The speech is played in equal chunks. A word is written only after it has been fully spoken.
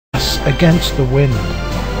against the wind,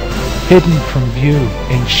 hidden from view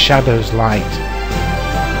in shadow's light.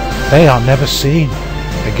 They are never seen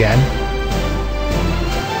again.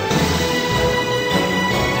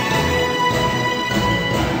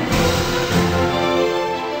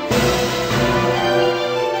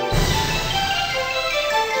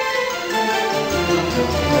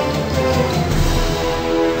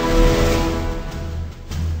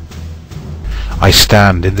 I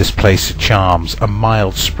stand in this place of charms, a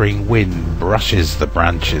mild spring wind brushes the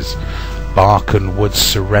branches, bark and woods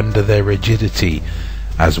surrender their rigidity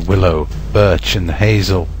as willow, birch and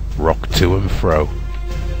hazel rock to and fro.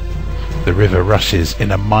 The river rushes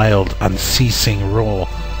in a mild unceasing roar,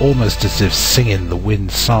 almost as if singing the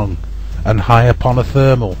wind's song, and high upon a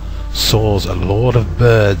thermal soars a lord of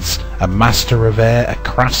birds, a master of air, a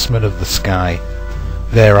craftsman of the sky.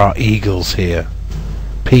 There are eagles here,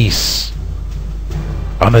 peace,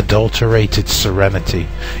 unadulterated serenity,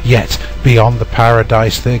 yet beyond the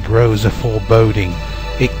paradise there grows a foreboding.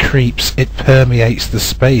 It creeps, it permeates the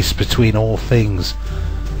space between all things.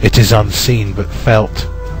 It is unseen but felt.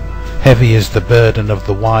 Heavy is the burden of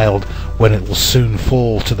the wild when it will soon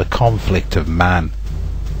fall to the conflict of man.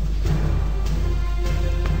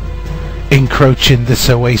 Encroaching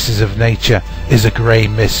this oasis of nature is a grey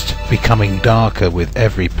mist, becoming darker with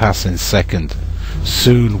every passing second.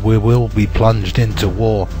 Soon we will be plunged into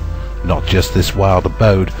war. Not just this wild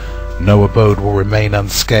abode. No abode will remain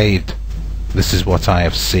unscathed. This is what I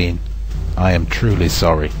have seen. I am truly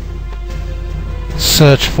sorry.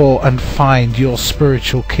 Search for and find your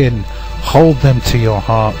spiritual kin. Hold them to your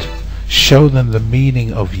heart. Show them the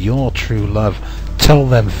meaning of your true love. Tell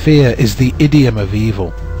them fear is the idiom of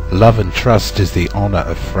evil. Love and trust is the honour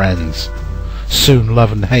of friends. Soon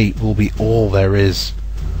love and hate will be all there is.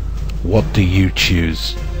 What do you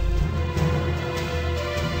choose?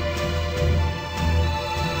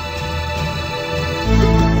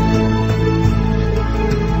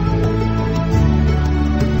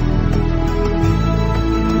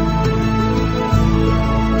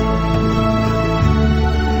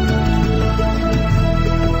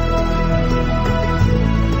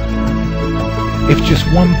 If just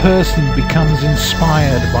one person becomes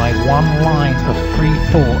inspired by one line of free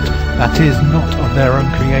thought that is not of their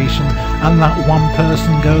own creation, and that one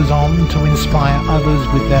person goes on to inspire others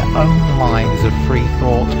with their own lines of free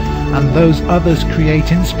thought, and those others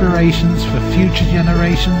create inspirations for future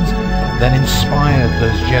generations, then inspired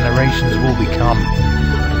those generations will become.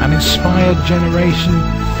 An inspired generation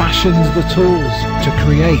fashions the tools to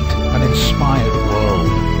create an inspired world.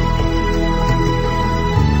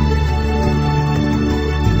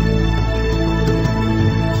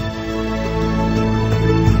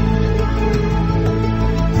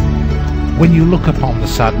 When you look upon the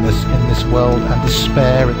sadness in this world and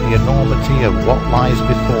despair at the enormity of what lies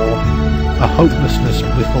before, a hopelessness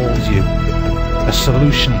befalls you, a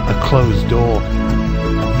solution a closed door.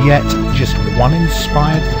 Yet just one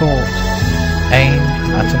inspired thought,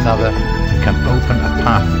 aimed at another, can open a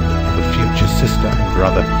path for future sister and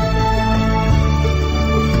brother.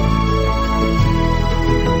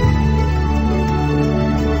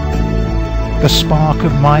 The spark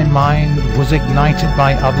of my mind was ignited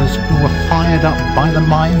by others who were fired up by the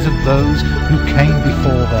minds of those who came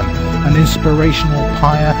before them, an inspirational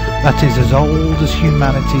pyre that is as old as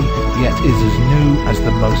humanity, yet is as new as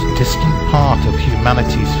the most distant part of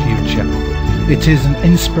humanity's future. It is an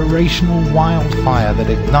inspirational wildfire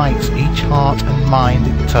that ignites each heart and mind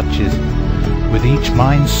it touches, with each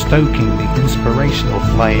mind stoking the inspirational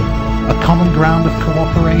flame, a common ground of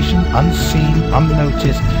cooperation, unseen,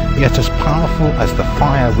 unnoticed, yet as powerful as the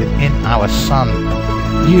fire within our sun.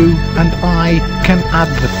 You and I can add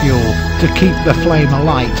the fuel to keep the flame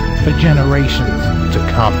alight for generations to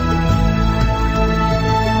come.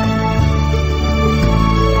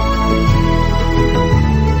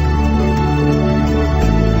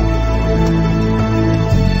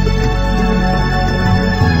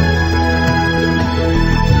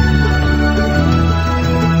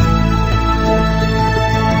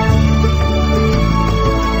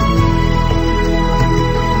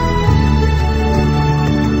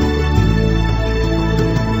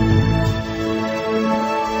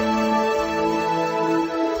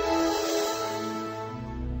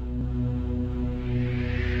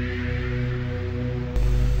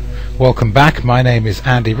 Welcome back, my name is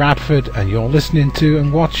Andy Radford and you're listening to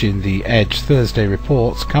and watching the Edge Thursday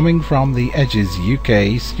reports coming from the Edge's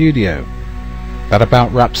UK studio. That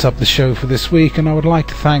about wraps up the show for this week, and I would like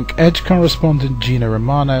to thank Edge correspondent Gina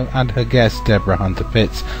Romano and her guest Deborah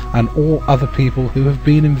Hunter-Pitts and all other people who have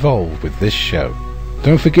been involved with this show.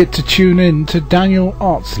 Don't forget to tune in to Daniel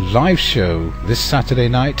Ott's live show this Saturday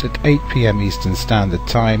night at 8 PM Eastern Standard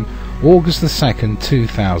Time, August the 2nd,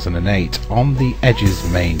 2008, on the Edge's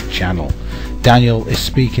main channel. Daniel is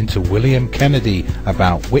speaking to William Kennedy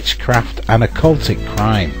about witchcraft and occultic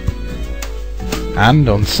crime. And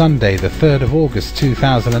on Sunday the 3rd of August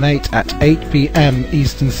 2008 at 8 PM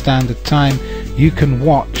Eastern Standard Time, you can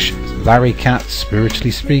watch Larry Katz Spiritually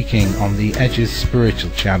Speaking on the Edge's spiritual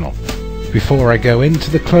channel. Before I go into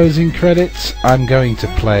the closing credits, I'm going to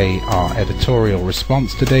play our editorial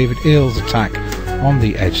response to David Eells' attack on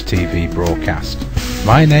the Edge TV broadcast.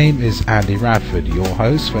 My name is Andy Radford, your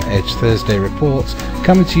host for Edge Thursday Reports,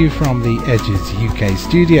 coming to you from the Edge's UK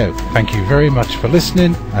studio. Thank you very much for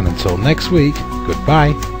listening, and until next week,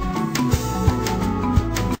 goodbye.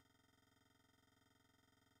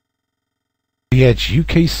 The Edge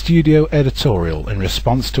UK studio editorial in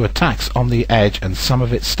response to attacks on the Edge and some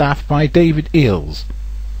of its staff by David Eells.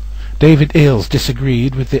 David Eells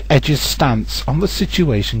disagreed with the Edge's stance on the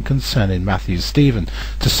situation concerning Matthew Stephen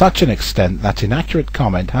to such an extent that inaccurate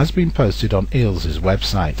comment has been posted on Eells'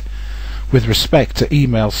 website. With respect to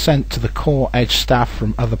emails sent to the core Edge staff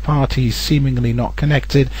from other parties seemingly not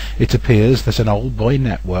connected, it appears that an old boy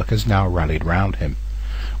network has now rallied round him.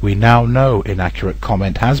 We now know inaccurate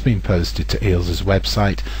comment has been posted to Eells'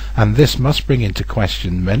 website, and this must bring into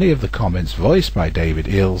question many of the comments voiced by David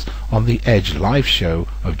Eells on the Edge live show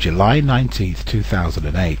of July 19th,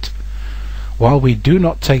 2008. While we do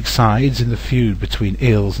not take sides in the feud between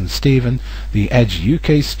Eells and Stephen, the Edge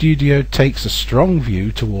UK studio takes a strong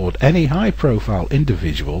view toward any high-profile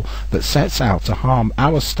individual that sets out to harm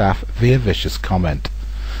our staff via vicious comment.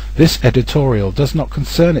 This editorial does not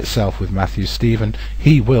concern itself with Matthew Stephen.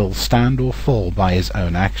 He will stand or fall by his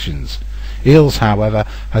own actions. Eells, however,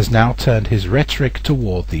 has now turned his rhetoric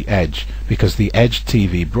toward the Edge, because the Edge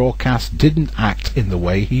TV broadcast didn't act in the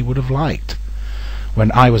way he would have liked. When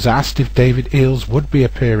I was asked if David Eells would be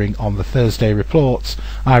appearing on the Thursday reports,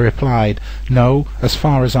 I replied, no, as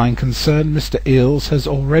far as I'm concerned, Mr. Eells has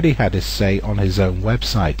already had his say on his own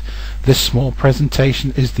website. This small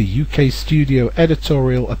presentation is the UK studio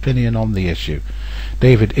editorial opinion on the issue.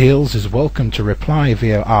 David Eells is welcome to reply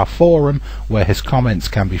via our forum, where his comments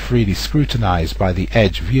can be freely scrutinised by the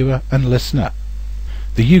Edge viewer and listener.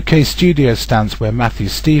 The UK studio stance where Matthew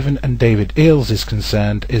Stephen and David Eells is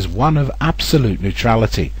concerned is one of absolute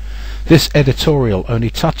neutrality. This editorial only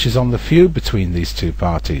touches on the feud between these two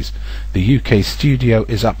parties. The UK studio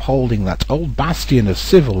is upholding that old bastion of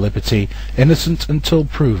civil liberty, innocent until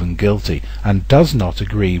proven guilty, and does not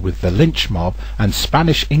agree with the Lynch Mob and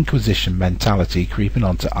Spanish Inquisition mentality creeping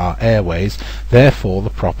onto our airways. Therefore the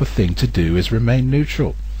proper thing to do is remain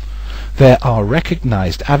neutral. There are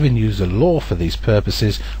recognised avenues of law for these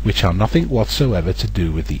purposes which are nothing whatsoever to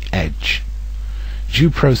do with the Edge. Due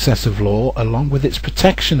process of law, along with its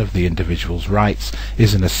protection of the individual's rights,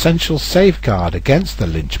 is an essential safeguard against the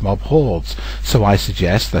Lynch Mob hoards, so I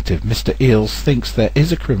suggest that if Mr. Eells thinks there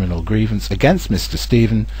is a criminal grievance against Mr.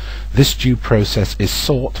 Stephen, this due process is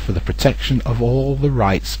sought for the protection of all the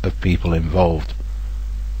rights of people involved.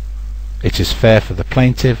 It is fair for the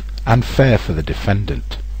plaintiff and fair for the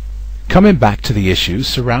defendant. Coming back to the issues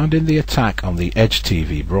surrounding the attack on the Edge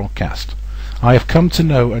TV broadcast, I have come to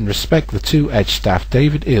know and respect the two Edge staff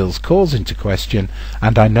David Eells calls into question,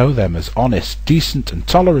 and I know them as honest, decent and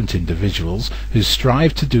tolerant individuals who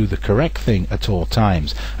strive to do the correct thing at all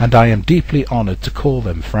times, and I am deeply honoured to call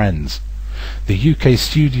them friends. The UK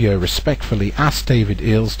studio respectfully asked David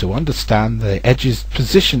Eells to understand the Edge's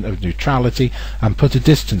position of neutrality and put a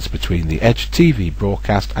distance between the Edge TV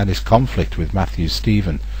broadcast and his conflict with Matthew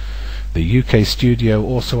Stephen. The UK studio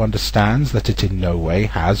also understands that it in no way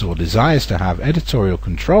has or desires to have editorial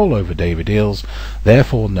control over David Eells,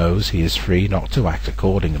 therefore knows he is free not to act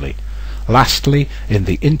accordingly. Lastly, in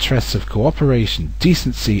the interests of cooperation,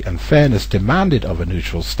 decency and fairness demanded of a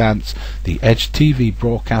neutral stance, the Edge TV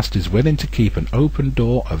broadcast is willing to keep an open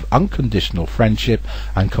door of unconditional friendship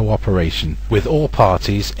and cooperation with all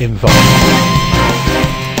parties involved.